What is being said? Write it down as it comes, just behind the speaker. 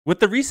With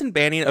the recent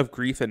banning of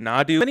Grief and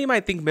Nadu, many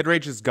might think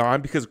midrange is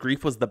gone because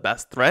Grief was the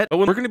best threat, but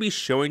we're going to be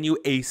showing you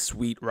a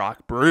sweet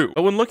rock Brew.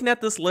 But when looking at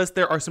this list,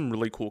 there are some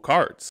really cool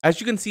cards. As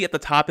you can see at the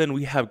top end,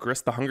 we have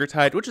Grist the Hunger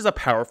Tide, which is a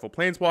powerful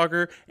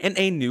planeswalker, and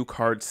a new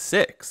card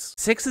 6.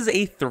 6 is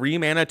a 3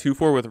 mana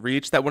 2/4 with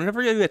reach that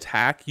whenever you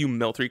attack, you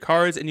mill 3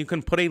 cards, and you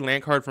can put a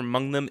land card from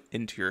among them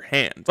into your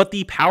hand. But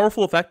the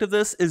powerful effect of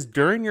this is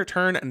during your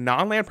turn,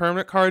 non-land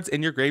permanent cards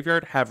in your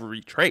graveyard have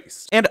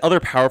retraced. And other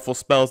powerful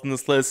spells in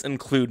this list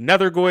include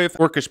Nethergoyf,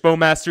 Orcish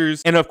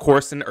Bowmasters, and of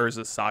course an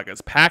Urza's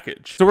Saga's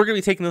package. So we're going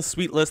to be taking this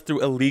sweet list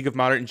through a League of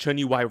Modern and showing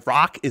you why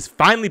Rock is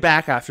finally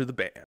back after the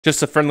ban.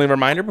 Just a friendly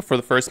reminder before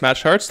the first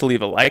match starts to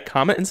leave a like,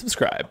 comment, and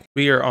subscribe.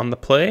 We are on the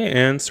play,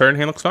 and starting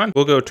hand looks fine.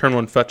 We'll go turn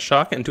 1 Fetch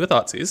Shock into a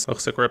Thoughtseize.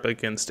 Looks like we're up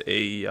against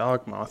a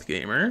Yawgmoth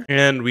gamer,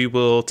 and we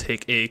will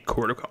take a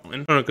Court of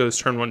Calling. It goes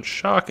turn 1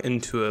 Shock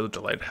into a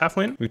Delighted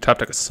Halfling. We top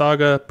deck a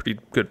Saga,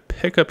 pretty good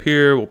pickup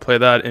here. We'll play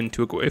that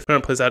into a Goyf. Then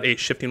it plays out a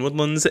Shifting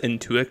Woodlands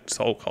into a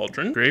Soul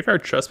Cauldron.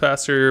 Graveyard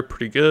Trespasser,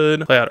 pretty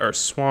good. Play out our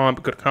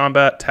Swamp, go to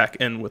combat, tack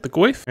in with the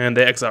Goyf, and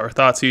they exile our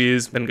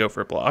Thoughtseize, then go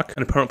for a block.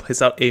 An opponent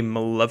plays out a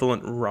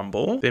Malevolent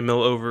Rumble. They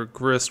mill over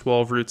Grist,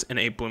 Walroots, and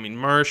a Blooming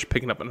Marsh,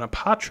 picking up an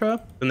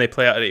Apatra. Then they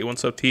play out a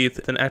One-Stop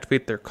Teeth, then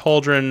activate their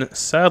Cauldron.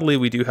 Sadly,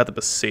 we do have to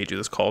Besage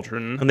this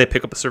Cauldron, and they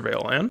pick up a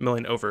Surveil land,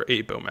 milling over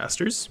a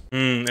Bowmasters.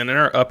 And in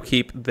our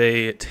upkeep,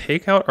 they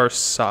take out our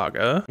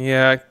Saga.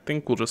 Yeah, I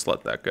think we'll just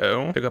let that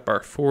go. Pick up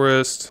our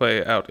Forest,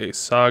 play out a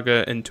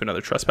Saga into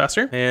another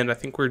Trespasser, and I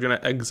think we're gonna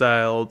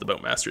exile the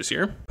Bowmasters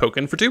here. Poke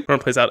in for 2. One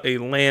plays out a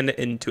land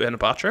into an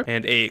Apatra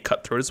and a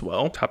Cutthroat as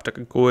well. Top deck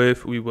a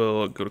Goyf. We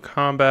will go to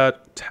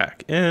combat,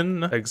 tack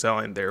in,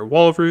 exiling their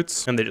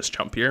Walroots, and they just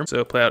chump here.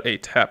 So play out a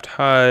tapped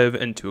Hive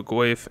into a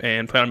Goyf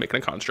and plan on making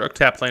a Construct.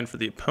 Tap land for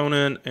the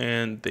opponent,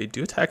 and they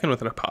do attack in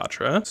with an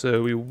Apatra.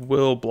 So we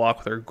will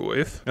block their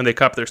Goyf, and they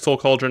copy their Soul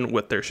Cauldron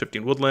with their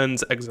Shifting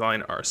Woodlands,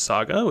 exiling our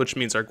Saga, which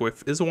means our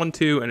Goyf is a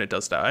 1/2 and it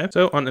does die.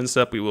 So on end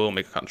step, we will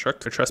make a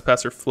Construct. Our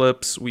Trespasser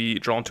flips. We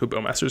draw into a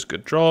Bowmasters.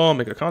 Good draw.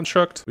 Make a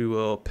Construct. We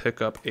will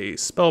pick up a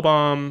Spell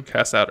Bomb,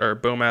 cast out our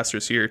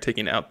Bowmasters here,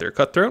 taking out their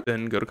Cutthroat.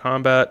 Then go to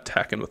combat,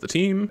 tack in with the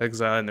team,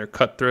 exiling their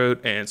Cutthroat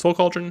and Soul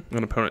Cauldron.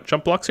 An opponent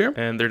jump blocks here,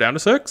 and they're down to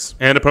 6.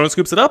 And opponent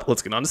scoops it up.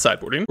 Let's get on to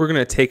sideboarding. We're going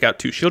to take out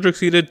 2 Shield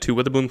Exceeded, 2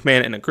 Witherbloom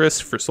Command, and a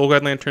Grist for Soul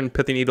Guide Lantern,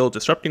 Pithy Needle,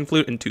 Disrupting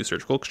Flute, and 2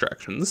 Surgical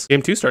Extractions.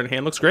 Game 2 starting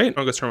hand looks great.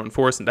 I'll go turn 1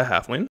 Forest into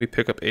Halfling. We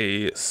pick up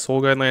a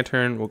Soul Guide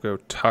Lantern. We'll go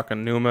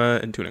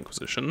Takanuma into an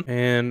Inquisition.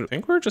 And I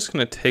think we're just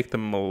going to take the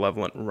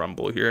Malevolent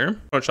Rumble here.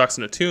 Opponent shocks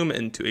into Tomb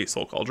into a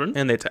Soul Cauldron,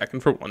 and they attack in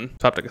for 1.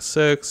 Top deck a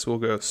 6. We'll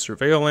go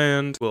Surveil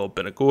land. We'll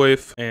bin a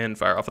Goyf and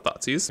fire off a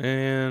Thoughtseize.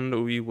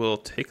 And we will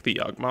take the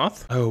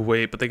Yawgmoth. Oh,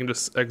 wait, but they can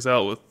just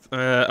exile with...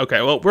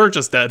 okay, well, we're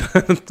just dead.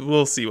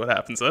 We'll see what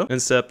happens, though.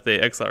 Instead, they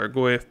exile our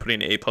Goyf,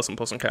 putting a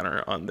 +1/+1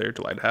 counter on their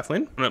Delighted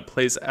Halfling. When it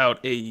plays out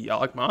a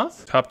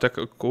Yawgmoth, top deck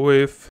a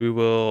Goyf. We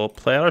will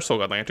play out our Soul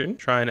God Lantern,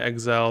 try and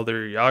exile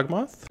their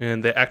Yawgmoth,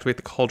 and they activate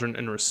the Cauldron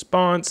in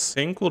response.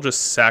 I think we'll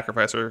just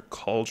sacrifice our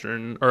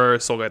Cauldron, or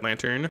Soul Guide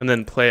Lantern, and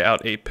then play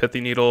out a Pithy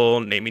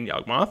Needle, naming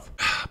Yawgmoth.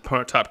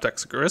 Opponent top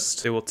decks a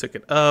Grist. They will tick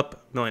it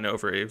up, milling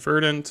over a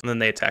Verdant, and then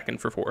they attack in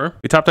for 4.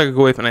 We top deck a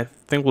Goyf, and I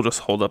think we'll just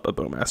hold up a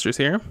Bowmasters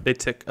here. They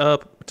tick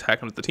up,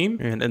 attack with the team,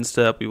 and in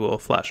step we will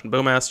flash in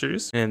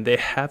Bowmasters, and they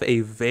have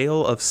a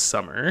Veil of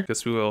Summer.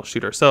 Guess we will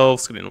shoot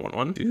ourselves, get in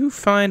 1/1. Do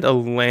find a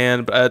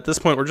land, but at this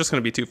point we're just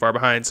going to be too far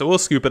behind, so we'll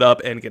scoop it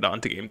up and get on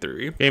to game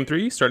 3. Game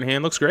 3, starting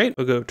hand looks great.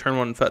 We'll go turn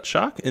 1 Fetch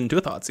Shock into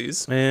a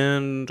Thoughtseize,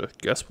 and I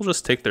guess we'll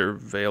just take their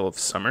Veil of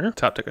Summer.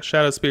 Top deck a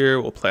Shadow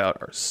Spear. We'll play out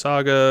our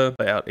Saga,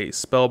 play out a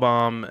Spell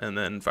Bomb, and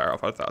then fire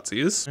off our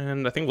Thoughtseize.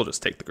 And I think we'll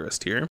just take the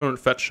Grist here.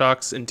 Fetch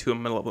Shocks into a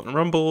Malevolent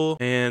Rumble,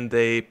 and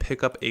they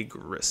pick up a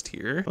Grist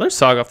here. There's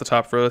Saga off the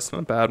top for us, not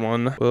a bad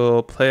one.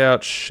 We'll play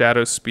out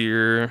Shadow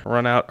Spear,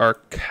 run out our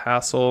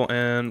Castle,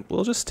 and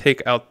we'll just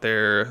take out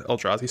their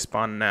Eldrazi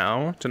spawn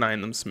now,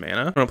 denying them some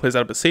mana. Opponent plays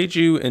out a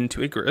Besage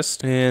into a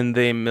Grist, and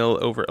they mill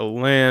over a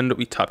land.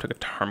 We top deck a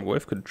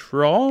Tarmogoyf, could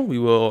draw. We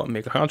will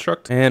make a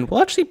Construct, and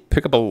we'll actually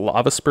pick up a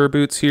Lava Spur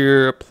Boots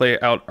here, play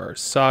out our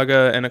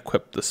Saga, and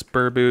equip the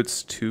Spur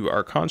Boots to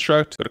our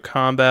Construct. Go to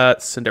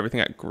combat, send everything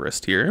at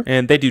Grist here,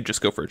 and they do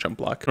just go for a jump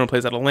block. Opponent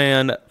plays out a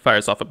land,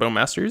 fires off a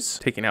Bowmasters,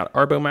 taking out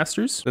our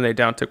Bowmasters. Then they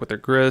down tick with their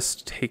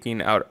Grist,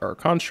 taking out our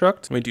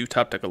Construct. We do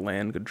top deck a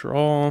land, good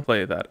draw,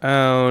 play that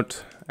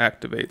out,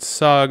 activate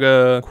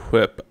Saga,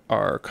 equip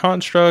our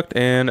Construct,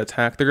 and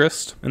attack the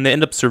Grist. And they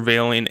end up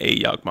surveilling a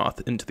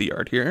Yawgmoth into the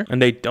yard here.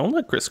 And they don't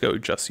let Grist go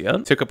just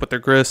yet. Tick up with their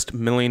Grist,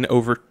 milling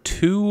over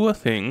 2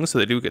 things, so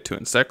they do get 2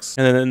 insects.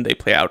 And then they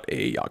play out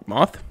a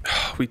Yawgmoth.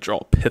 We draw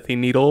Pithy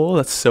Needle.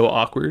 That's so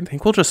awkward. I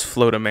think we'll just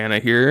float a mana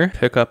here.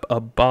 Pick up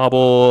a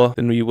Bauble.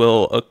 Then we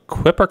will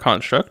equip our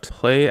Construct,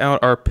 play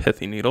out our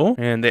Pithy Needle,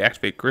 and they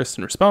activate Grist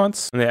in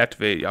response. And they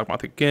activate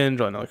Yawgmoth again,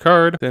 draw another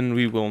card. Then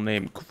we will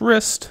name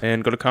Grist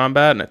and go to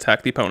combat and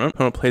attack the opponent.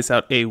 Opponent plays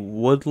out a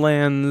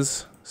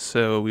Woodlands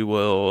So we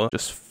will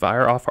just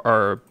fire off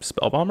our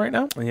spell bomb right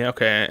now. Yeah,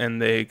 okay.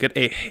 And they get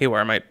a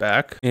Haywire Might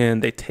back,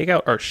 and they take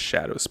out our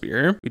Shadow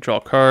Spear. We draw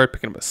a card,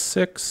 picking up a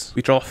 6.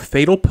 We draw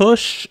Fatal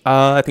Push.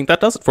 I think that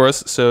does it for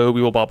us. So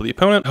we will bobble the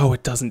opponent. Oh,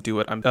 it doesn't do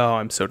it.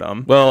 I'm so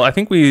dumb. Well, I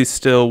think we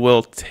still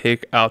will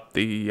take out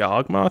the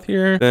Yawgmoth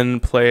here, then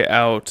play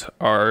out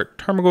our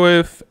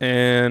Tarmogoyf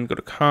and go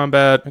to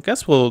combat. I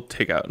guess we'll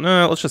take out,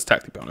 no, let's just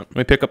attack the opponent.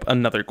 We pick up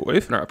another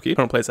Goyf in our upkeep.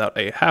 Opponent plays out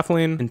a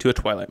Halfling into a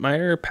Twilight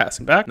Mire,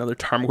 passing back. Another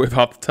Tarmogoyf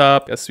off the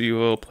top. Guess we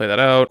will play that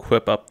out,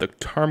 equip up the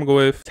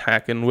Tarmogoyf,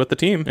 attacking with the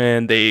team.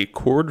 And they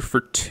cord for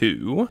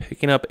 2,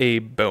 picking up a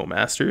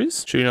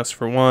Bowmasters, shooting us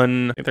for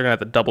 1. I think they're gonna have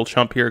to double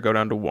chump here, go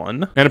down to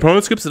 1. And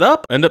opponent skips it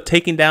up, end up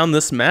taking down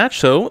this match,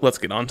 so let's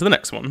get on to the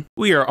next one.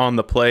 We are on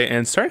the play,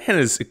 and starting hand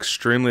is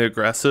extremely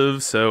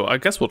aggressive, so I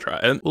guess we'll try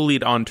it. We'll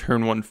lead on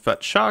turn 1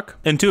 Fetch Shock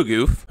into a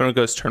Goof. Opponent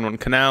goes turn 1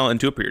 Canal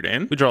into a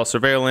Preordain. We draw a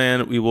Surveil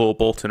Land. We will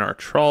bolt in our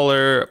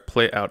Trawler,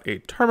 play out a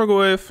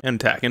Tarmogoyf, and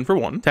attack in for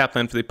 1. Tap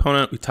land for the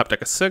opponent. We top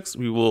deck a 6.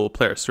 We will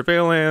play our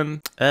Surveil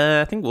Land.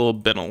 I think we'll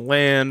bin a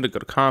land, go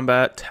to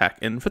combat, attack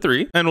in for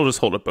 3, and we'll just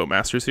hold up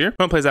Bowmasters here.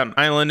 Opponent plays out an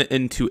island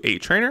into a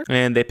Trainer,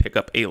 and they pick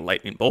up a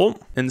Lightning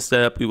Bolt. In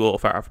step, we will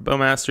fire off a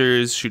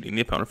Bowmasters, shooting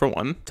the opponent for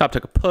 1. Top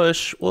deck a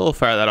push. We'll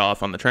fire that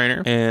off on the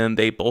Trainer, and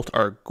they bolt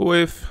our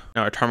Goyf.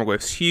 Now our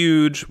Tarmogoyf's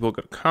huge. We'll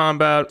go to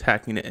combat,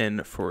 attacking it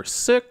in for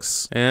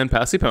 6, and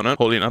pass the opponent,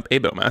 holding up a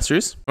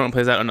Bowmasters. Opponent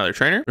plays out another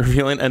Trainer,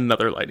 revealing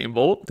another Lightning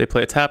Bolt. They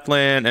play a tapped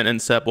land, and in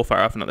step, we'll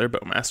fire off another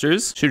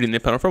Bowmasters, shooting the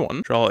opponent for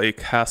 1. Draw a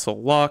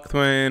Castle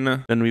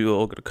Lochthwain. Then we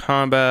will go to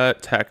combat,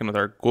 attacking with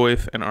our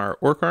Goyf and our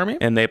Orc Army,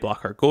 and they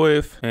block our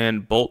Goyf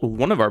and bolt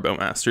one of our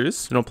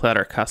Bowmasters. Then we'll play out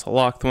our Castle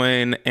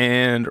Lochthwain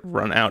and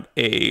run out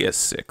a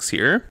 6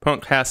 here.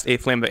 Opponent casts a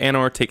Flame of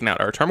Anor, taking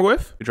out our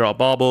Tarmogoyf. We draw a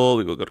Bauble.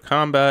 We will go to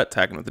combat,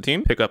 attacking with the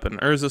team. Pick up an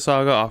Urza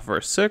Saga off of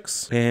our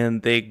 6,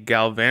 and they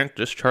Galvanic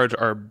discharge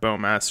our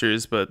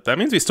Bowmasters, but that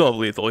means we still have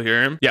lethal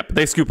here. Yep,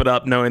 they scoop it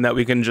up, knowing that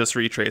we can just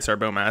retrace our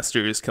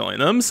Bowmasters, killing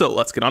them. So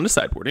let's get on to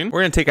sideboarding.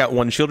 We're gonna take out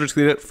 1 Sheoldred's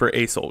Gleed for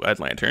a Soul Guide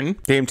Lantern.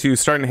 Game 2,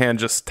 starting hand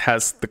just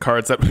has the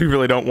cards that we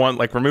really don't want,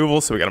 like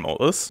removal, so we gotta mold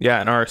this. Yeah,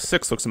 and our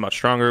 6 looks much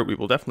stronger. We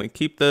will definitely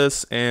keep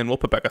this, and we'll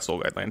put back a Soul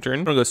Guide Lantern.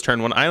 We're gonna go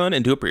turn 1 island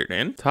into a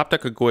Preordain. Top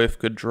deck a Goyf,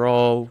 good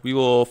draw. We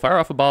will fire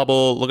off a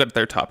Bauble, look at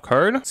their top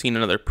card, seeing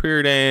another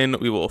Preordain.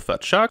 We will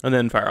Fetch Shock, and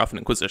then fire off an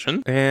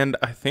Inquisition. And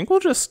I think we'll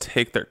just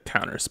take their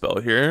counter spell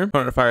here.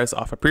 Opponent fires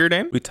off a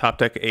Preordain. We top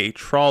deck a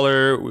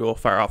Trawler. We will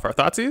fire off our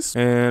Thoughtseize,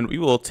 and we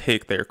will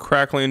take their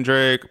Crackling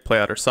Drake, play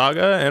out our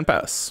Saga, and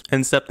pass.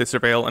 End step, they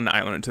surveil an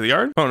island into the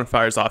yard. Opponent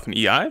fires off an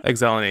EI,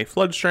 exiling a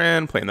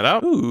Floodstrand, playing that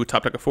out. Ooh,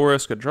 top deck a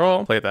Forest, good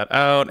draw. Play that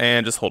out,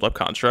 and just hold up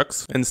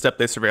Constructs. End step,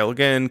 they surveil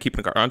again,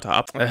 keeping a card on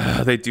top.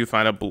 They do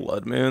find a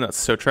Blood Moon. That's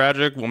so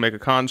tragic. We'll make a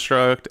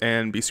Construct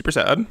and be super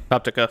sad.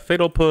 Top deck a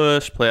Fatal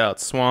Push, play out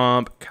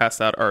Swamp,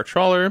 cast out our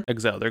Trawler,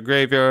 exile their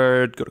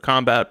graveyard, go to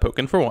combat, poke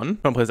in for 1.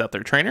 Opponent plays out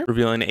their Trainer,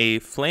 revealing a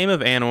Flame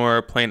of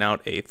Anor, playing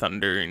out a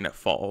Thundering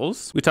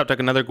Falls. We top deck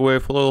another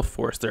Goyf, we'll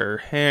force their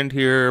hand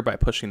here by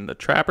pushing the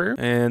Trapper,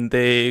 and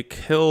they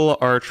kill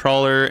our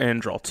Trawler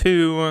and draw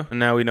 2. And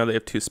now we know they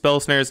have 2 Spell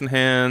Snares in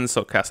hand,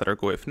 so cast out our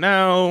Goyf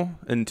now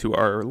into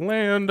our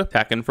land,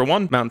 attack in for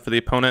 1, mount for the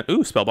opponent.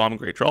 Ooh, Spell Bomb,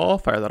 great draw,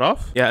 fire that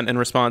off. Yeah, and in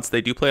response,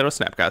 they do play out a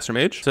Snapcaster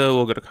Mage, so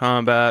we'll go to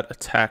combat,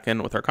 attack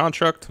in with our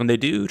Construct. When they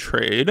do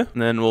trade,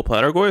 and then we'll play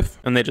out our Goyf,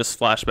 and they just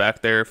flash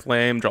back their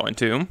Flame, drawing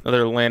 2.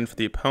 Another land for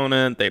the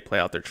opponent. They play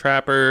out their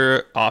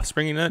Trapper,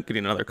 offspringing it,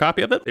 getting another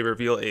copy of it. They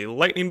reveal a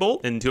Lightning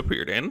Bolt into a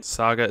Preordain.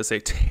 Saga is a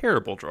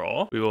terrible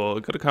draw. We will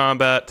go to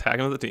combat, tag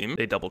in with the team.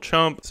 They double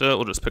chump, so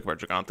we'll just pick up our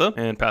Giganta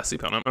and pass the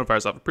opponent. Opponent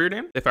fires off a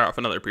Preordain. They fire off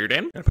another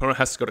Preordain. And opponent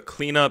has to go to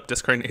clean up,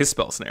 discarding a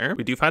Spell Snare.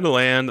 We do find a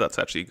land. That's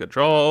actually a good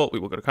draw. We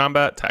will go to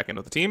combat, tag in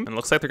with the team. And it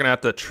looks like they're gonna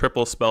have to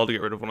triple spell to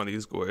get rid of one of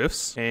these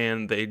Goyfs.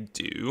 And they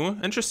do.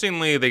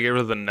 Interestingly, they get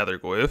rid of the Nether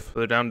Goyf. So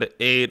they're down to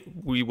 8.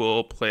 We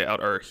will play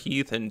out our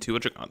Heath into a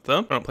Giganta.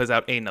 Opponent plays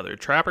out another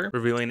Trapper,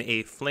 revealing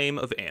a Flame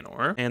of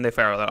Anor. And they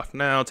fire that off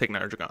now, taking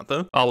out our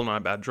Giganta. All my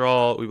bad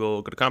draw. We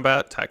will go to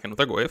combat, attack in with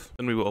our Goyf.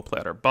 Then we will play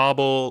out our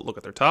Bauble, look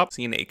at their top,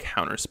 seeing a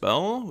counter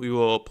spell. We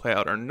will play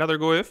out our Nether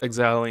Goyf,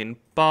 exiling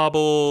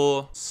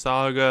Bauble,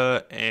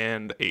 Saga,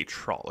 and a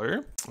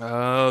Trawler.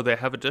 Oh, they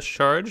have a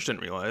discharge.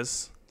 Didn't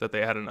realize that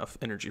they had enough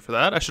energy for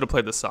that. I should have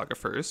played the Saga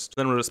first.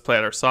 Then we'll just play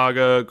out our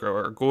Saga, grow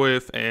our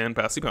Goyf, and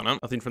pass the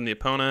opponent. Nothing from the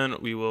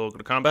opponent. We will go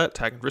to combat,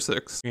 attacking for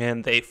 6.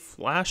 And they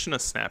flash in a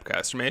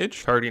Snapcaster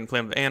Mage, targeting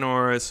Flame of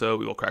Anor, so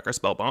we will crack our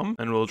Spell Bomb,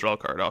 and we'll draw a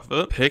card off of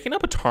it. Picking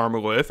up a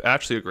Tarmogoyf,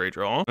 actually a great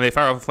draw. And they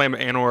fire off a Flame of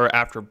Anor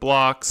after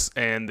blocks,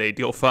 and they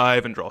deal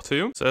 5 and draw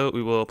 2. So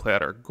we will play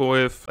out our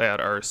Goyf, play out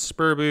our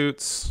Spur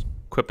Boots,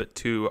 equip it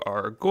to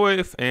our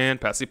Goyf, and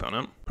pass the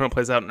opponent. Opponent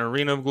plays out an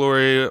Arena of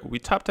Glory. We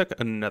top deck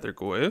another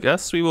Goyf.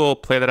 Guess we will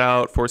play that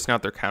out, forcing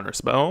out their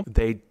counterspell.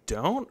 They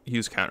don't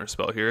use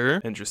counterspell here.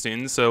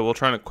 Interesting. So we'll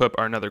try and equip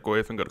our another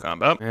Goyf and go to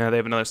combat. And they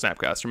have another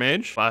Snapcaster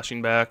Mage.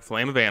 Flashing back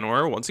Flame of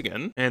Anwar once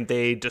again. And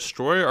they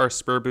destroy our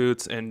Spur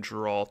Boots and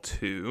draw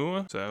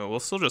 2. So we'll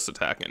still just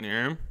attack in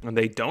here. And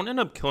they don't end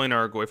up killing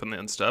our Goyf on the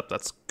end step.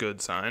 That's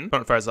good sign.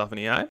 Opponent fires off an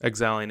EI,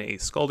 exiling a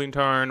Scalding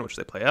Tarn, which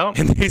they play out.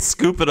 And they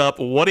scoop it up.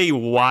 What a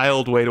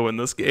wild way to win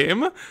this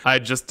game. I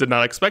just did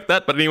not expect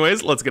that. But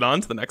anyways, let's get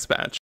on to the next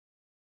patch.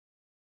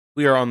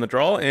 We are on the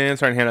draw, and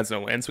starting hand has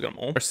no land, so we got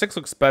them all. Our 6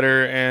 looks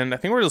better, and I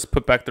think we'll just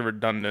put back the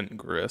redundant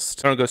Grist.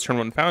 Opponent goes turn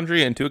 1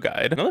 Foundry into a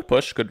Guide. Another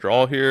push, good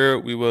draw here.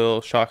 We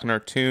will shock in our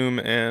Tomb,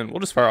 and we'll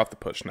just fire off the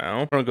push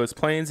now. Opponent goes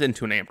Plains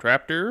into an Amped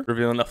Raptor,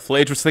 revealing a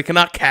Flage, which they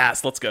cannot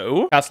cast. Let's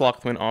go. Cast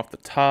Lockthwain off the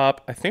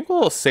top. I think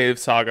we'll save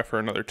Saga for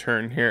another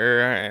turn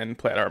here, and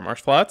play out our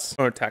Marsh Flats.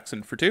 Opponent attacks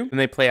in for 2. Then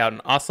they play out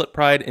an Oslet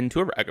Pride into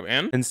a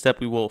Ragavan. In step,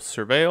 we will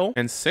Surveil,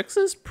 and 6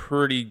 is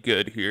pretty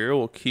good here.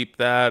 We'll keep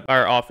that.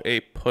 Fire off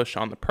a push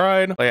on the Pride.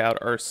 Play out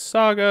our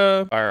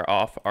Saga, fire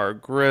off our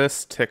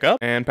Grist, tick up,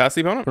 and pass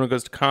the opponent. Opponent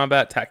goes to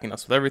combat, attacking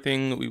us with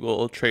everything. We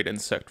will trade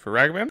Insect for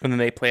Ragavan, and then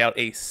they play out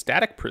a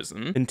Static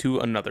Prison into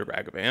another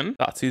Ragavan.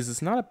 Thoughtseize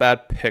is not a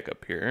bad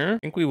pickup here. I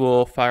think we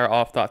will fire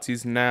off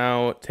Thoughtseize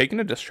now, taking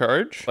a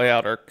discharge, play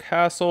out our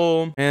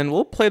Castle, and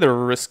we'll play the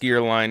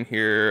riskier line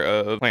here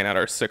of playing out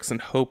our 6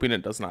 and hoping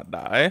it does not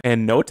die.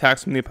 And no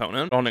attacks from the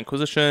opponent. On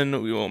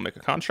Inquisition, we will make a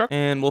Construct,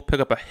 and we'll pick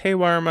up a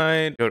Haywire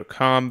Might, go to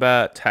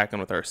combat, attacking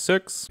with our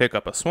 6, pick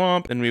up a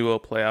Swamp, then we will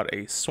play out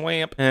a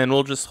Swamp, and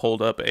we'll just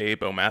hold up a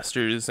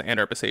Bowmasters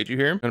and our Beseiju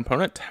here. An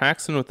opponent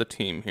attacks in with the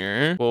team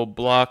here. We'll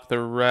block the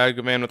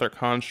Ragavan with our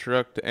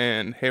Construct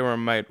and Haywire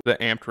Might with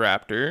the Amped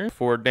Raptor.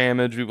 For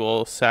damage, we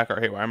will sack our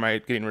Haywire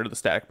Might, getting rid of the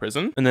Static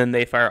Prison. And then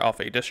they fire off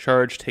a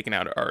Discharge, taking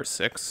out our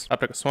 6. I'll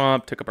pick a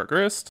Swamp, tick up our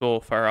Grist. We'll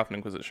fire off an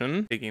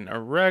Inquisition, taking a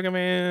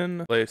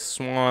Ragavan, play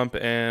Swamp,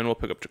 and we'll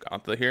pick up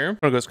Jocantha here.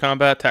 Opponent goes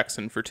combat, attacks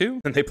in for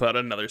 2. And they play out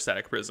another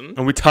Static Prison.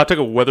 And we top deck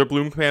a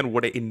Weatherbloom command.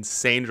 What an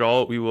insane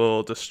draw. We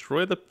will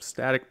destroy the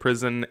Static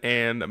Prison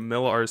and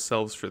mill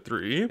ourselves for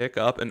 3. Pick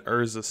up an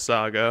Urza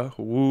Saga.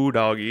 Woo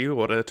doggy,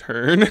 what a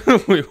turn.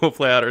 We will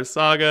play out our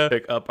Saga,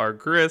 pick up our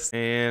Grist,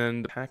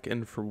 and pack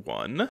in for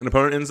 1. An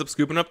opponent ends up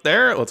scooping up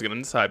there. Let's get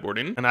into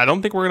sideboarding. And I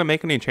don't think we're going to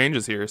make any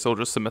changes here, so we'll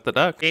just submit the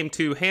deck. Game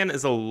 2, hand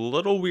is a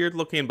little weird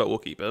looking, but we'll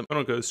keep it.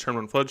 Opponent goes turn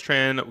 1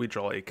 Floodstrand. We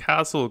draw a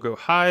Castle, go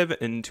Hive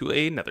into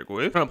a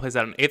Nethergoyf. Opponent plays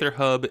out an Aether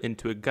Hub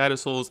into a Guide of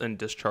Souls and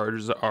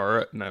discharges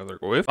our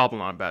Nethergoyf. Probably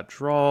not a bad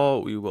draw.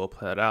 We will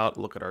play it out.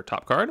 Look at our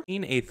top card.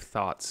 In a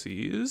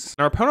Thoughtseize.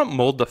 Our opponent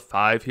mulled the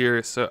 5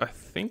 here, so I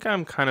think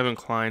I'm kind of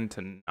inclined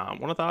to not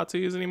want to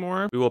Thoughtseize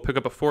anymore. We will pick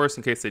up a Forest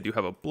in case they do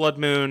have a Blood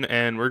Moon,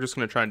 and we're just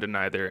going to try and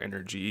deny their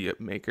Energy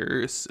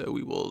Maker, so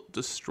we will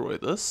destroy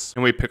this.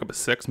 And we pick up a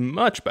 6,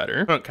 much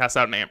better. Opponent casts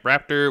out an Amped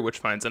Raptor, which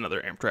finds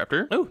another Amped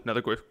Raptor. Oh,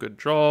 another Goyf, good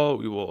draw.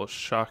 We will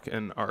shock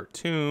in our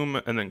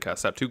Tomb, and then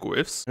cast out 2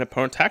 Goyfs. An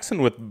opponent attacks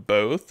in with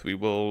both. We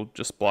will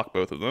just block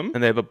both of them.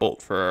 And they have a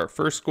Bolt for our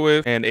first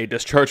Goyf, and a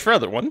Discharge for our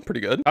other one.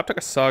 Pretty good. Top deck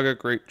a Saga,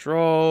 great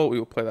draw. We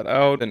will play that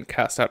out, then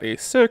cast out a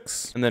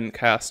 6, and then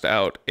cast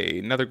out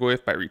another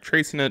Goyf by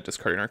retracing it,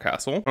 discarding our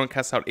Castle. Opponent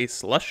casts out a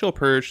Celestial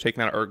Purge,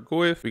 taking out our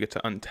Goyf. We get to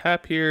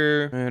untap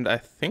here, and I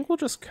think we'll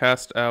just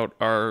cast out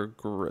our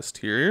Grist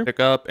here. Pick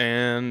up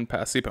and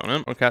pass the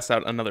opponent. We'll cast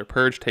out another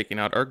Purge, taking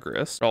out our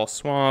Grist. Draw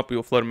Swamp. We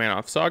will float a mana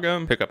off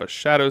Saga, pick up a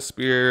Shadow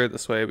Spear.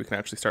 This way we can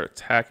actually start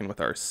attacking with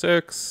our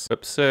 6.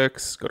 Whip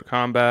 6, go to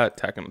combat,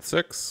 attacking with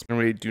 6. And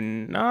we do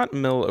not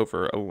mill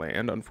over a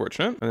land,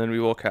 unfortunate. And then we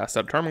will cast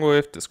out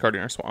Tarmogoyf,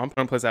 discarding our Swamp.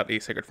 Opponent plays out a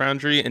Sacred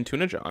Foundry into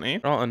an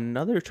Ajani. Draw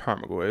another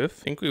Tarmogoyf. I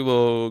think we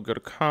will go to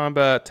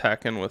combat,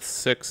 attack in with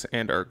 6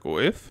 and our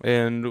Goyf.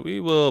 And we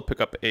will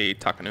pick up a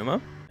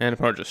Takenuma. And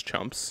opponent just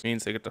chumps.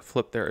 Means they get to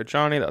flip their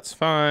Ajani, that's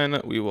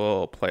fine. We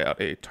will play out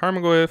a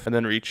Tarmogoyf and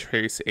then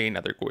retrace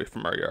another Goyf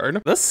from our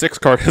yard. This 6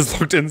 card has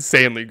looked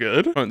insanely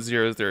good. Opponent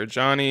zeroes their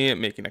Ajani,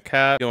 making a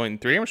cat, dealing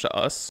 3 damage to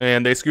us.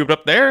 And they scooped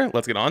up there.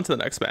 Let's get on to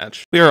the next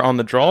match. We are on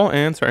the draw,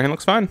 and our hand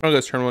looks fine. Opponent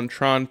goes turn 1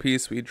 Tron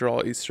piece. We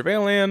draw a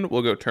Surveil land.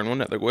 We'll go turn 1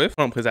 Nethergoyf.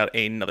 Opponent plays out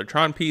another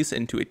Tron piece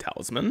into a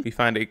Talisman. We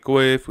find a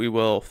Goyf. We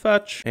will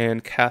fetch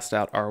and cast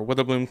out our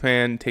Witherbloom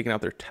clan, taking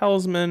out their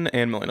Talisman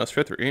and milling us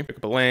for 3. Pick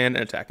up a land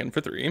and attack in for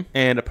 3.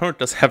 And opponent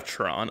does have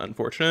Tron,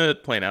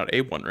 unfortunate, playing out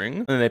a One Ring.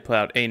 And then they play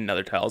out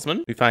another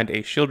Talisman. We find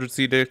a Shieldred's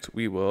Edict.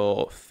 We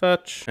will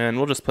fetch, and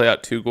we'll just play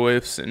out 2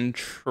 Goyfs and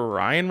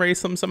try and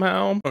race them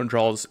somehow. Opponent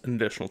draws an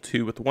additional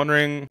 2 with One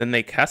Ring. Then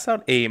they cast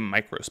out a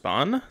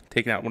Microspawn,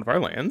 taking out one of our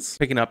lands.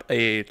 Picking up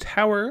a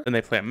Tower, and they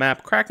they play a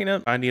map, cracking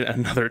it. I need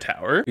another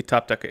tower. We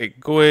top deck a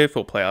Goyf.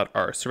 We'll play out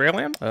our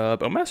Surveillant.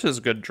 Bowmaster is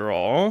a good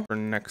draw. For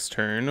next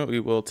turn, we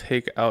will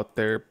take out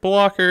their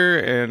blocker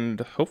and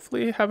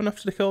hopefully have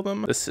enough to kill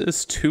them. This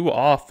is 2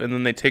 off, and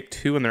then they take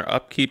 2 in their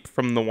upkeep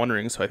from the One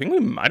Ring, so I think we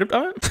might have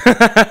done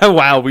it.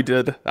 Wow, we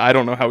did. I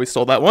don't know how we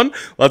stole that one.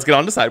 Let's get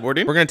on to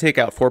sideboarding. We're going to take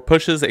out 4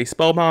 pushes, a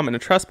Spell Bomb, and a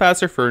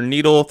Trespasser for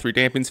Needle, 3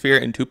 Damping Sphere,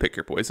 and 2 Pick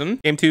Your Poison.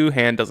 Game 2,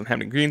 hand doesn't have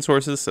any green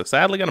sources, so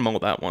sadly got to mull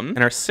that one. And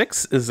our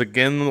 6 is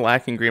again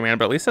lacking green mana,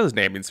 but at least has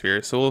Damping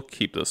Sphere, so we'll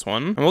keep this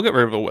one. And we'll get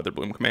rid of a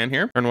Witherbloom command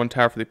here. Turn 1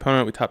 tower for the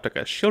opponent. We top deck a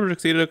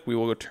Shieldred's Edict. We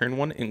will go turn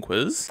 1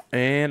 Inquis.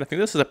 And I think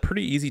this is a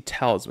pretty easy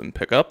Talisman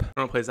pickup.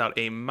 Opponent plays out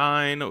a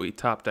Mine. We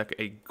top deck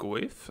a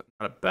Goyf.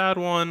 Not a bad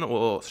one.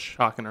 We'll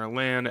shock in our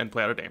land and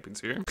play out a Damping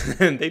Sphere.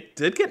 And they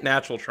did get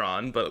Natural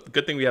Tron, but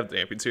good thing we have the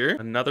Damping Sphere.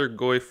 Another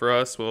Goyf for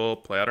us. We'll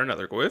play out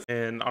another Goyf.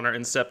 And on our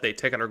end step, they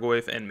take out our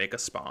Goyf and make a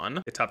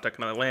spawn. They top deck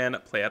another land,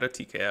 play out a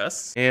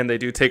TKS. And they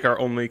do take our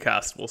only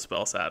castable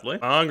spell, sadly.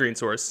 On green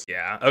source.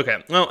 Yeah,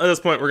 okay. Well, at this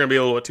point, we're going to be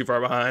a little bit too far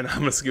behind. I'm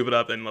going to scoop it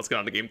up and let's get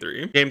on to game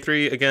 3. Game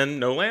 3, again,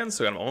 no lands,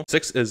 so got them all.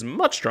 6 is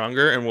much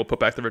stronger, and we'll put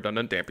back the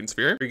redundant Damping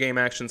Sphere. 3 game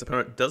actions,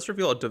 opponent does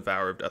reveal a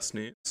Devourer of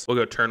Destinies. We'll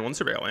go turn 1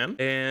 Surveillant,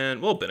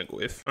 and we'll bin a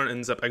Goyf. Opponent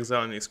ends up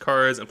exiling these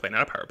cards and playing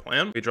out a Power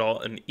Plant. We draw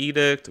an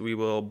Edict. We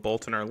will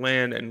bolt in our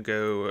land and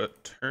go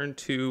turn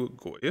 2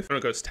 Goyf.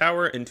 Opponent goes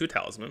tower into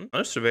Talisman.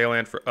 Another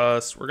Surveillant for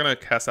us. We're going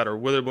to cast out our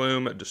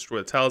Witherbloom, destroy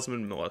the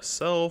Talisman, mill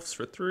ourselves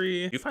for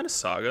 3. You find a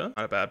Saga.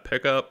 Not a bad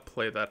pickup.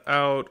 Play that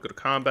out. Go to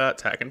combat.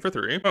 Tack in for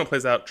 3. Opponent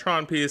plays out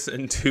Tron Piece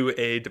into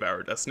a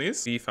Devourer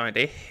Destinies. We find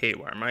a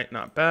Haywire Might.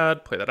 Not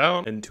bad. Play that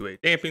out into a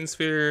Damping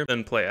Sphere.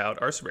 Then play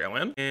out our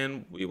Surveillant.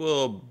 And we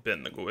will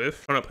bin the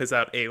Goyf. Opponent plays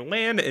out a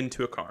land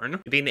into a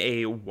Karn, getting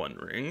a One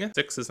Ring.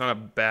 6 is not a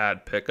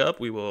bad pickup.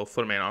 We will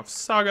flip a man off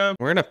Saga.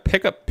 We're going to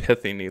pick up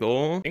Pithy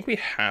Needle. I think we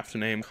have to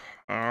name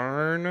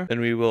Karn. Then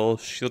we will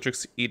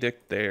Shieldred's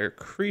Edict their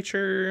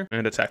creature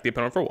and attack the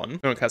opponent for 1.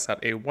 Opponent casts out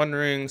a One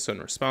Ring, so in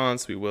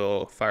response, we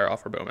will fire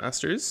off our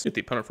Bowmasters. Shoot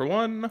the opponent for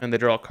 1, and they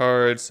draw a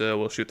card, so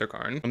we'll shoot their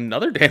Karn.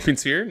 Another Damping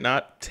Sphere,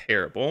 not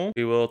terrible.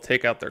 We will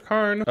take out their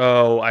Karn.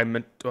 Oh, I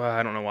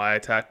don't know why I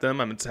attacked them.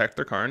 I'm gonna attack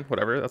their Karn.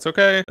 Whatever, that's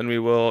okay. Then we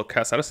will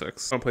cast out a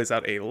 6. Opponent plays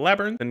out a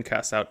Labyrinth, then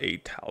cast out a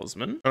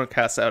Talisman. Opponent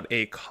casts out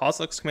a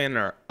Kozilek's Command in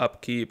our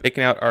upkeep,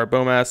 taking out our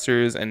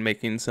Bowmasters and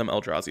making some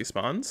Eldrazi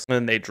spawns.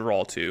 Then they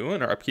draw 2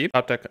 in our upkeep.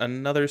 Top deck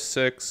another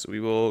 6. We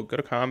will go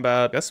to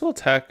combat. Guess we'll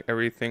attack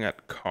everything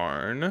at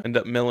Karn. End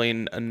up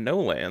milling no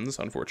lands,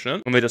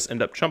 unfortunate. And they just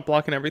end up chump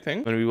blocking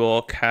everything. Then we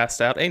will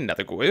cast out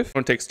another Goyf.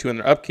 Opponent takes 2 in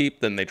their upkeep,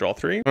 then they draw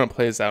 3. Opponent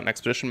plays out an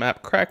Expedition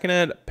map, cracking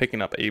it,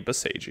 picking up a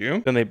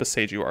Boseiju. Then they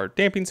Boseiju our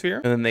Damping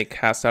Sphere. And then they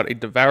cast out a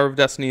Devourer of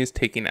Destinies,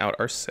 taking out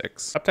our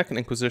 6. Top deck an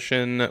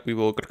Inquisition. We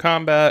will go to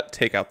combat,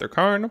 take out their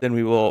Karn. Then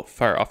we will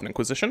fire off an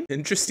Inquisition.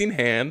 Interesting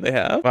hand they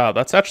have. Wow,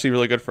 that's actually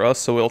really good for us.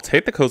 So we'll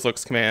take the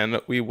Kozilek's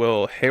Command. We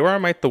will Haywire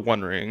Might the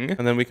One Ring,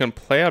 and then we can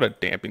play out a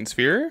Damping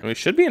Sphere. And we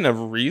should be in a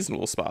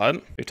reasonable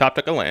spot. We top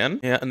deck a land.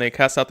 Yeah, and they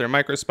cast out their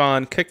Micro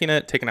Spawn, kicking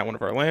it, taking out one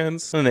of our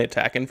lands. And then they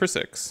attack in for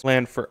 6.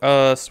 Land for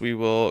us. We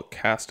will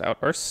cast out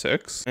our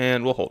 6,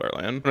 and we'll hold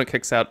our land. When it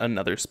kicks out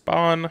another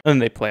Spawn, and then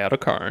they play out a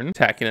Karn,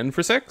 attacking in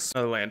for 6.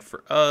 Another land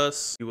for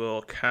us. We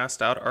will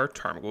cast out our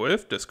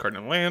Tarmogoyf,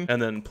 discarding a land,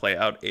 and then play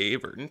out a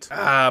Verdant.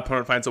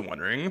 Opponent finds a One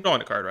Ring.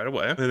 Drawing a card right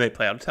away. And then they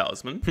play out a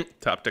Talisman.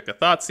 Top deck a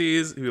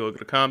Thoughtseize. We will go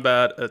to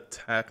combat,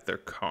 attack their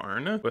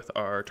Karn with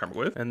our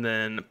Tarmogoyf, and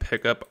then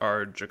pick up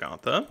our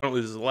Gigantha. Opponent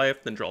loses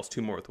life, then draws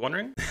 2 more with One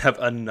Ring. Have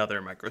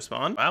another Micro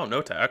Spawn. Wow,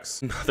 no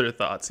tax. Another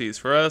Thoughtseize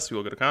for us. We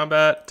will go to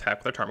combat,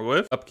 attack with our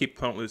Tarmogoyf. Upkeep,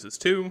 opponent loses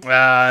 2.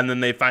 And then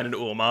they find an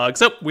Ulamog.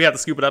 So we have to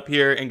scoop it up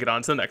here and get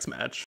on to the next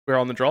match. We're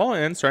on the draw,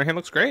 and starting hand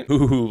looks great.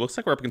 Ooh, looks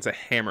like we're up against a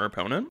hammer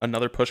opponent.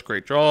 Another push,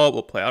 great draw.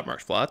 We'll play out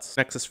Marsh Flats.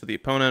 Nexus for the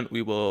opponent.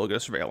 We will go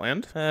Surveil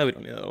Land. We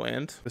don't need another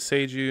land.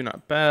 Boseiju,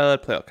 not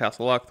bad. Play out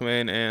Castle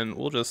Lockthwain, and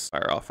we'll just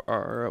fire off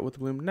our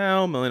Witherbloom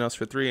now, milling us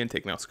for 3 and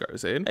taking out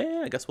Scar's Aid.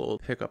 And I guess we'll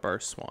pick up our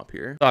Swamp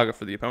here. Saga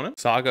for the opponent.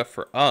 Saga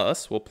for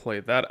us. We'll play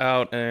that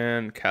out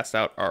and cast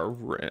out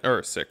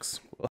our 6.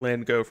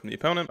 Land go from the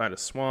opponent, find a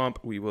Swamp.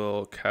 We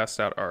will cast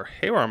out our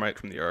Haywire Might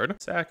from the yard,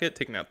 sack it,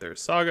 taking out their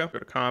Saga, go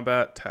to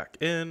combat, tack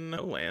in,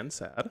 no land,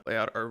 sad. Play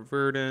out our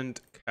Verdant,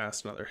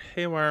 cast another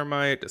Haywire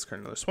Might, discard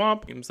another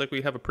Swamp. Seems like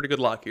we have a pretty good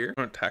lock here.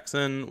 Opponent attacks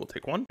in, we'll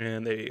take 1,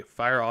 and they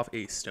fire off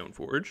a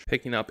Stoneforge,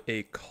 picking up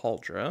a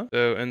Cauldra.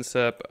 So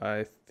instep,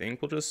 I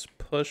think we'll just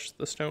push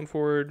the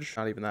Stoneforge.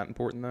 Not even that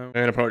important though.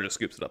 And opponent just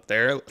scoops it up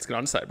there. Let's get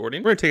on to sideboarding.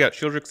 We're gonna take out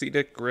Shieldred's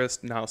Edict,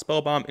 Grist, Nile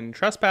Spellbomb, and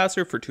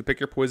Trespasser for 2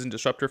 Pick Your Poison,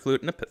 Disruptor Flute,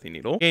 and a Pithy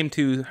Needle. Game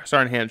 2,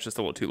 starting hand's just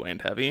a little too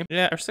land heavy.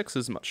 Yeah, our 6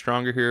 is much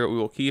stronger here. We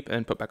will keep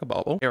and put back a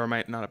Bauble. Haywire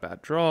Might, not a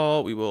bad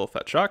draw. We will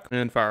fetch Shock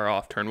and fire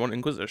off turn 1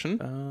 Inquisition.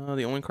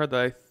 The only only card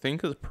that I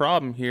think is a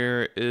problem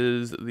here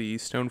is the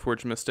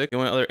Stoneforge Mystic. The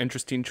only other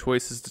interesting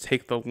choice is to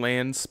take the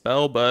land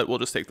spell, but we'll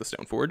just take the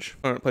Stoneforge.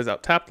 Opponent plays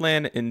out tapped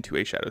land into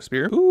a Shadow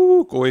Spear.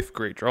 Ooh, Goyf,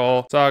 great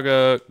draw.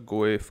 Saga,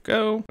 Goyf,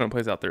 go. Opponent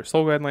plays out their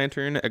Soul Guide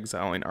Lantern,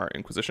 exiling our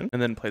Inquisition,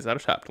 and then plays out a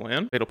tapped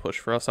land. Fatal Push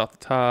for us off the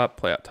top,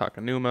 play out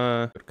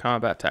Takenuma, go to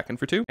combat, attacking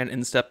for 2, and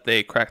instep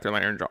they crack their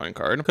Lantern drawing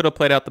card. Could have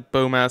played out the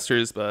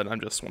Bowmasters, but I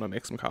just want to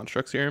make some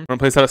constructs here. Opponent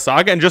plays out a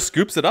Saga and just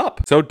scoops it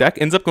up. So deck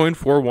ends up going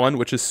 4-1,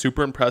 which is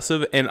super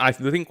impressive, and I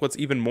think what's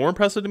even more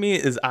impressive to me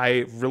is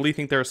I really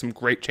think there are some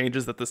great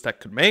changes that this deck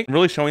could make,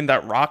 really showing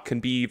that Rock can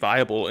be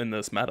viable in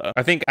this meta.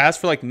 I think as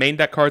for like main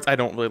deck cards, I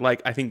don't really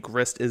like. I think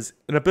Grist is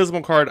an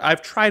abysmal card.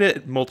 I've tried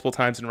it multiple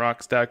times in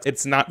Rock's decks.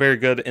 It's not very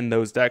good in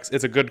those decks.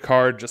 It's a good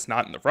card, just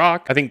not in the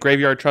Rock. I think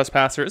Graveyard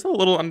Trespasser is a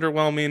little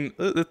underwhelming.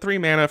 The 3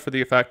 mana for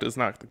the effect is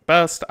not the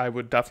best. I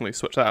would definitely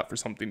switch that out for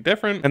something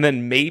different. And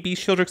then maybe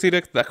Shieldrix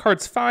Edict. That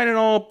card's fine and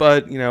all,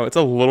 but you know, it's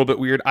a little bit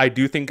weird. I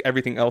do think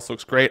everything else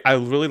looks great. I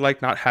really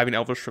like not having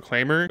Elvish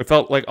Reclaimer. It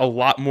felt like a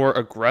lot more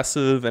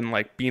aggressive and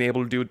like being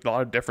able to do a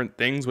lot of different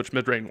things, which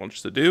mid-range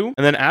wants to do.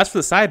 And then as for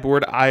the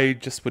sideboard, I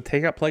just would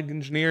take out Plagued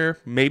Engineer,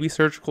 maybe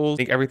Surgicals. I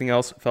think everything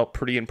else felt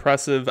pretty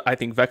impressive. I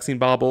think Vexing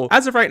Bauble,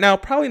 as of right now,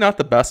 probably not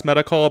the best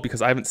meta call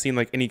because I haven't seen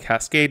like any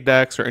Cascade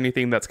decks or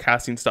anything that's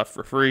casting stuff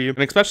for free. And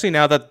especially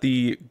now that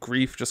the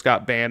Grief just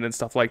got banned and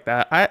stuff like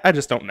that, I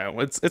just don't know.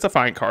 It's a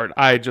fine card.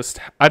 I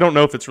don't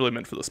know if it's really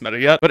meant for this meta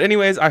yet. But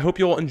anyways, I hope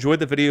you all enjoyed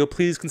the video.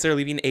 Please consider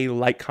leaving a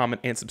like,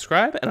 comment, and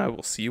subscribe, and I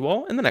will see you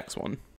all in the next one.